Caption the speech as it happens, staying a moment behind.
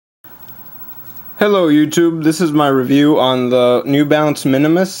Hello YouTube, this is my review on the New Balance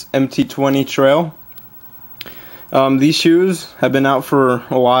Minimus MT20 Trail. These shoes have been out for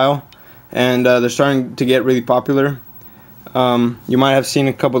a while and they're starting to get really popular. You might have seen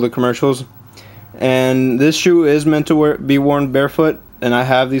a couple of the commercials. And this shoe is meant to be worn barefoot, and I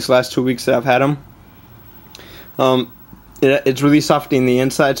have these last 2 weeks that I've had them. It's really soft in the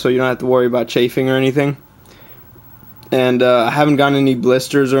inside, so you don't have to worry about chafing or anything. And I haven't gotten any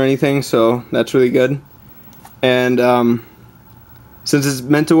blisters or anything, so that's really good. And since it's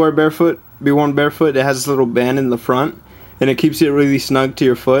meant to be worn barefoot, it has this little band in the front, and it keeps it really snug to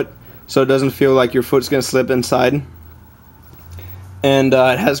your foot, so it doesn't feel like your foot's gonna slip inside. And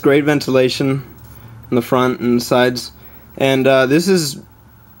it has great ventilation in the front and the sides. And this is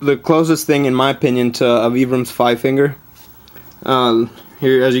the closest thing, in my opinion, to a Vibram's 5-finger.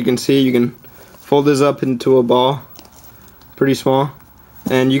 Here, as you can see, you can fold this up into a ball. Pretty small,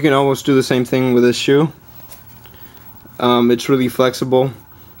 and you can almost do the same thing with this shoe. It's really flexible,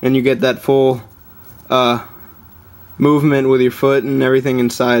 and you get that full movement with your foot and everything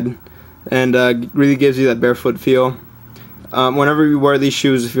inside, and really gives you that barefoot feel. Whenever you wear these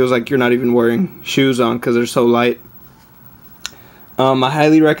shoes, it feels like you're not even wearing shoes on because they're so light. I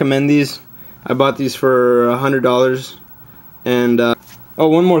highly recommend these. I bought these for $100. And oh,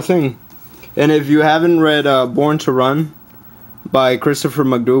 one more thing, and if you haven't read Born to Run by Christopher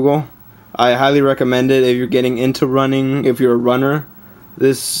McDougall, I highly recommend it if you're getting into running, if you're a runner.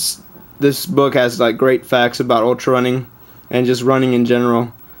 This book has like great facts about ultra running and just running in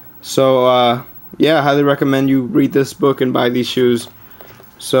general. So yeah, I highly recommend you read this book and buy these shoes.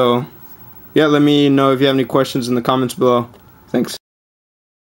 So yeah, let me know if you have any questions in the comments below.